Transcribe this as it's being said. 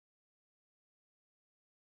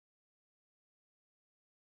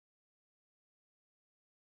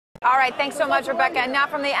All right, thanks so much, Rebecca. And now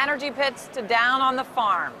from the energy pits to down on the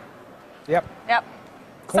farm. Yep.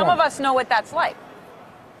 Some of us know what that's like.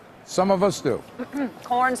 Some of us do.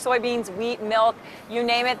 Corn, soybeans, wheat, milk, you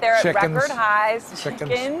name it, they're at record highs.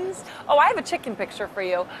 Chickens. Oh, I have a chicken picture for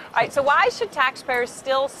you. All right, so why should taxpayers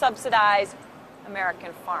still subsidize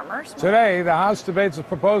American farmers? Today, the House debates a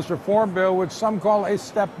proposed reform bill which some call a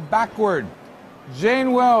step backward.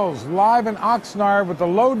 Jane Wells, live in Oxnard with the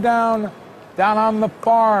lowdown down on the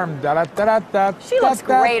farm. She looks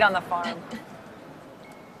great on the farm.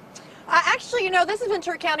 Actually, you know, this is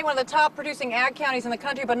Ventura County, one of the top producing ag counties in the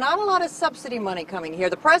country, but not a lot of subsidy money coming here.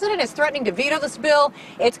 The president is threatening to veto this bill.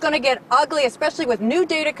 It's going to get ugly, especially with new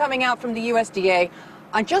data coming out from the USDA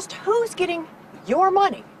on just who's getting your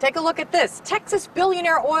money. Take a look at this. Texas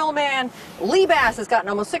billionaire oil man Lee Bass has gotten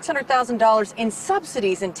almost $600,000 in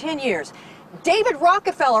subsidies in 10 years. David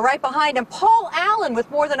Rockefeller right behind him. Paul Allen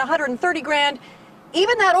with more than 130 grand.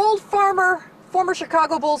 Even that old farmer, former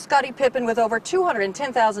Chicago Bull Scottie Pippen with over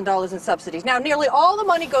 $210,000 in subsidies. Now, nearly all the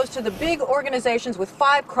money goes to the big organizations with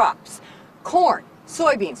 5 crops: corn,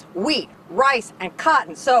 soybeans, wheat, rice, and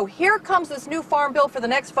cotton. So here comes this new farm bill for the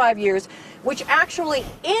next 5 years, which actually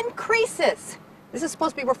increases, this is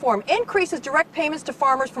supposed to be reform, increases direct payments to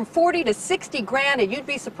farmers from 40 to 60 grand, and you'd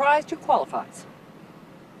be surprised who qualifies.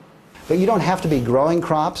 But you don't have to be growing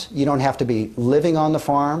crops. You don't have to be living on the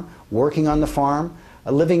farm, working on the farm,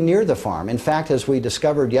 living near the farm. In fact, as we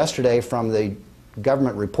discovered yesterday from the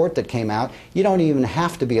government report that came out, you don't even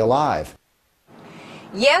have to be alive.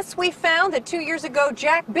 Yes, we found that 2 years ago,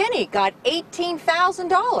 Jack Binney got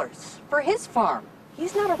 $18,000 for his farm.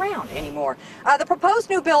 He's not around anymore. The proposed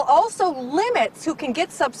new bill also limits who can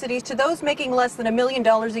get subsidies to those making less than $1 million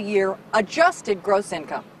a year, adjusted gross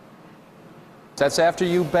income. That's after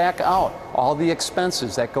you back out all the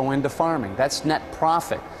expenses that go into farming. That's net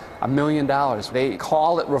profit, $1 million. They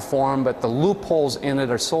call it reform, but the loopholes in it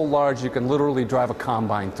are so large you can literally drive a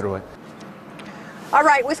combine through it. All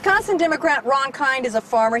right, Wisconsin Democrat Ron Kind is a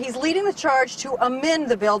farmer. He's leading the charge to amend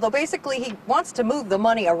the bill, though basically he wants to move the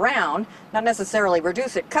money around, not necessarily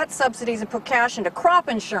reduce it, cut subsidies and put cash into crop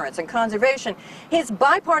insurance and conservation. His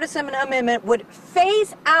bipartisan amendment would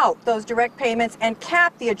phase out those direct payments and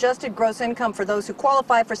cap the adjusted gross income for those who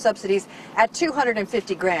qualify for subsidies at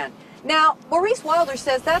 $250 grand. Now, Maurice Wilder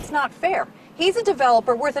says that's not fair. He's a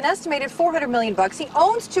developer worth an estimated $400 million. He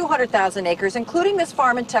owns 200,000 acres, including this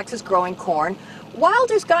farm in Texas growing corn.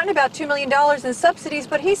 Wilder's gotten about $2 million in subsidies,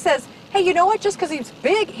 but he says, hey, you know what, just because he's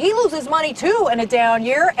big, he loses money too in a down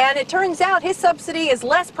year, and it turns out his subsidy is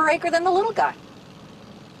less per acre than the little guy.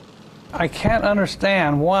 I can't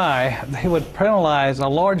understand why they would penalize a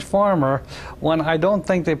large farmer when I don't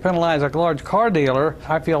think they penalize a large car dealer.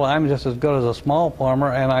 I feel I'm just as good as a small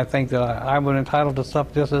farmer, and I think that I'm entitled to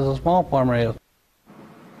stuff just as a small farmer is.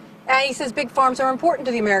 And he says big farms are important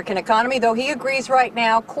to the American economy, though he agrees right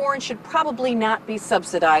now corn should probably not be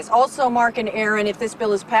subsidized. Also, Mark and Aaron, if this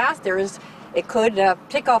bill is passed, it could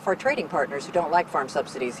tick off our trading partners who don't like farm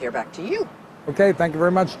subsidies here. Back to you. Okay, thank you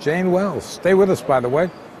very much, Jane Wells. Stay with us, by the way.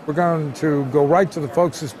 We're going to go right to the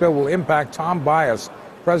folks this bill will impact. Tom Buis,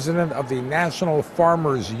 president of the National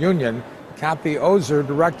Farmers Union. Kathy Ozer,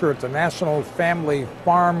 director at the National Family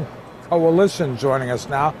Farm Coalition, joining us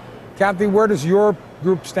now. Kathy, where does your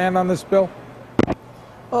group stand on this bill?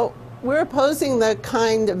 Well, we're opposing the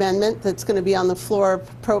Kind amendment that's going to be on the floor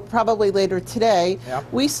probably later today. Yep.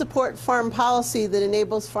 We support farm policy that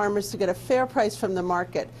enables farmers to get a fair price from the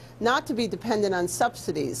market, not to be dependent on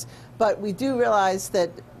subsidies. But we do realize that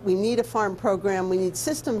we need a farm program, we need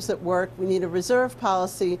systems that work, we need a reserve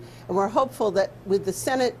policy, and we're hopeful that with the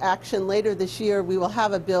Senate action later this year, we will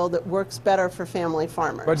have a bill that works better for family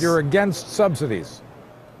farmers. But you're against subsidies.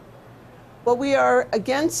 Well, we are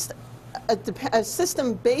against a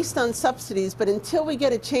system based on subsidies, but until we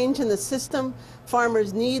get a change in the system,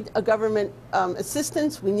 farmers need a government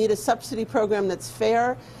assistance, we need a subsidy program that's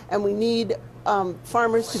fair, and we need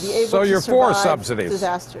farmers to be able to survive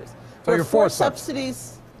disasters. So you're for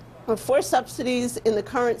subsidies. We're for subsidies in the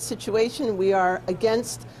current situation. We are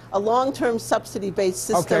against a long-term subsidy-based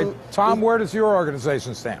system. Okay, Tom, where does your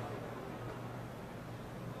organization stand?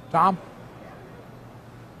 Tom?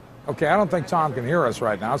 Okay, I don't think Tom can hear us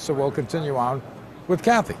right now, so we'll continue on with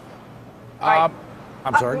Kathy. I'm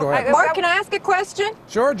sorry, go ahead. Mark, can I ask a question?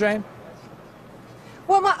 Sure, Jane.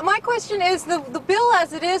 Well, my question is, the bill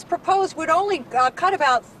as it is proposed would only cut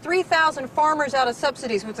about 3,000 farmers out of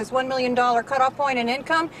subsidies with this $1 million cutoff point in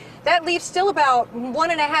income. That leaves still about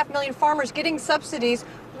 1.5 million farmers getting subsidies.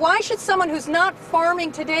 Why should someone who's not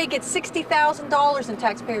farming today get $60,000 in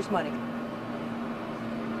taxpayers' money?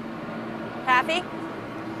 Kathy?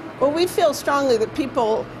 Well, we feel strongly that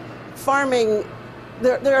people farming,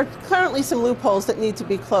 there are currently some loopholes that need to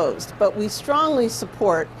be closed, but we strongly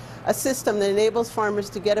support a system that enables farmers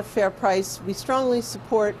to get a fair price. We strongly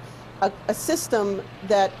support a system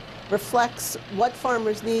that reflects what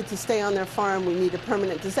farmers need to stay on their farm. We need a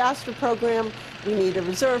permanent disaster program. We need a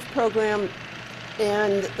reserve program.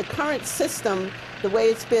 And the current system, the way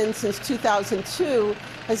it's been since 2002,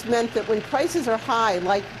 has meant that when prices are high,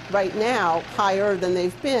 like right now, higher than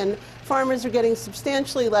they've been, farmers are getting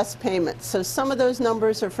substantially less payments. So some of those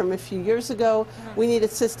numbers are from a few years ago. We need a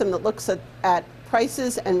system that looks at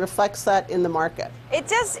prices and reflects that in the market.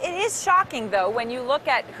 It is shocking, though, when you look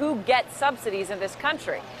at who gets subsidies in this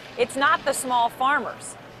country. It's not the small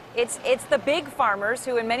farmers. It's the big farmers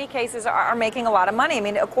who in many cases are making a lot of money. I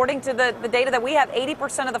mean, according to the data that we have,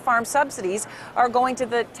 80% of the farm subsidies are going to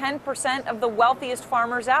the 10% of the wealthiest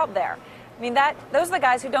farmers out there. I mean, those are the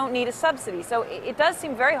guys who don't need a subsidy. So it does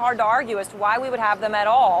seem very hard to argue as to why we would have them at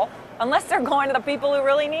all, unless they're going to the people who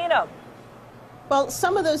really need them. Well,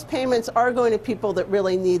 some of those payments are going to people that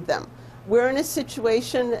really need them. We're in a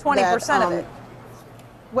situation 20% of it.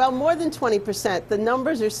 Well, more than 20%. The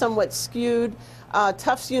numbers are somewhat skewed.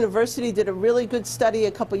 Tufts University did a really good study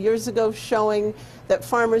a couple years ago showing that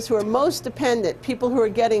farmers who are most dependent, people who are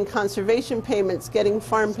getting conservation payments, getting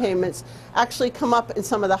farm payments, actually come up in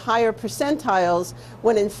some of the higher percentiles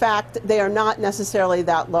when in fact they are not necessarily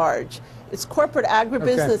that large. It's corporate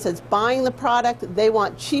agribusiness that's buying the product. They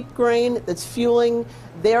want cheap grain that's fueling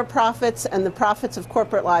their profits and the profits of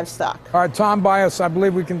corporate livestock. All right, Tom Buis, I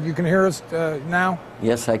believe you can hear us now?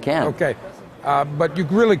 Yes, I can. Okay. But you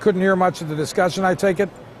really couldn't hear much of the discussion, I take it?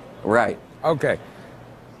 Right. Okay.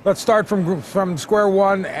 Let's start from square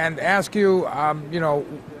one and ask you,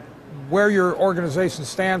 where your organization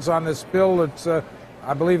stands on this bill. It's,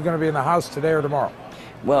 I believe, going to be in the House today or tomorrow.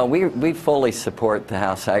 Well, we fully support the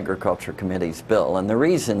House Agriculture Committee's bill, and the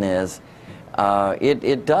reason is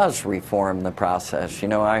it does reform the process. You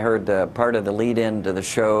know, I heard part of the lead-in to the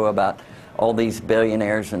show about all these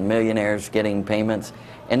billionaires and millionaires getting payments,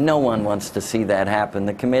 and no one wants to see that happen.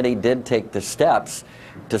 The committee did take the steps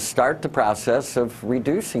to start the process of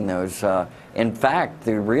reducing those. In fact,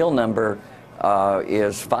 the real number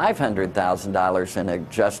is $500,000 in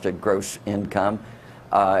adjusted gross income,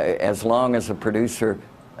 as long as a producer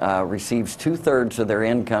receives 2/3 of their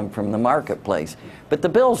income from the marketplace. But the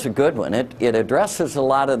bill's a good one. It addresses a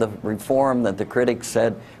lot of the reform that the critics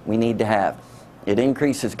said we need to have. It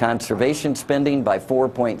increases conservation spending by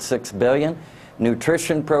 $4.6 billion,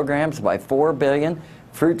 nutrition programs by $4 billion,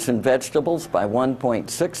 fruits and vegetables by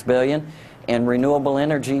 $1.6 billion, and renewable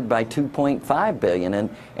energy by $2.5 billion.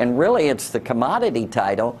 And really it's the commodity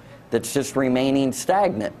title that's just remaining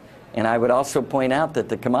stagnant. And I would also point out that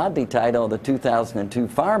the commodity title of the 2002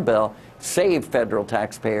 Farm Bill saved federal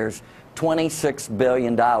taxpayers $26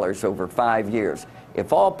 billion over 5 years.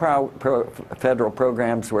 If all federal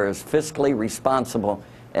programs were as fiscally responsible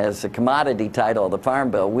as the commodity title of the Farm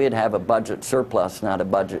Bill, we'd have a budget surplus, not a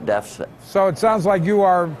budget deficit. So it sounds like you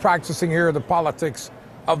are practicing here the politics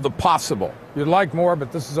of the possible. You'd like more,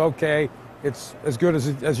 but this is okay. It's as good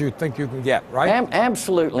as you think you can get, right?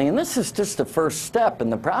 Absolutely, and this is just the first step in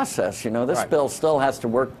the process. You know, this bill still has to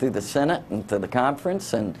work through the Senate and through the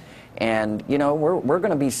conference, and you know, we're going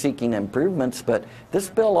to be seeking improvements, but this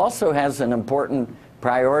bill also has an important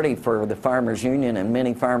priority for the Farmers Union and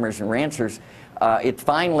many farmers and ranchers. It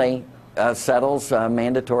finally settles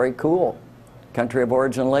mandatory COOL, country of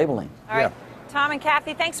origin labeling. All right, Tom and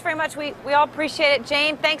Kathy, thanks very much. We all appreciate it.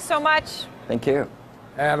 Jane, thanks so much. Thank you.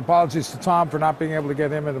 And apologies to Tom for not being able to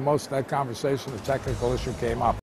get him into most of that conversation. The technical issue came up.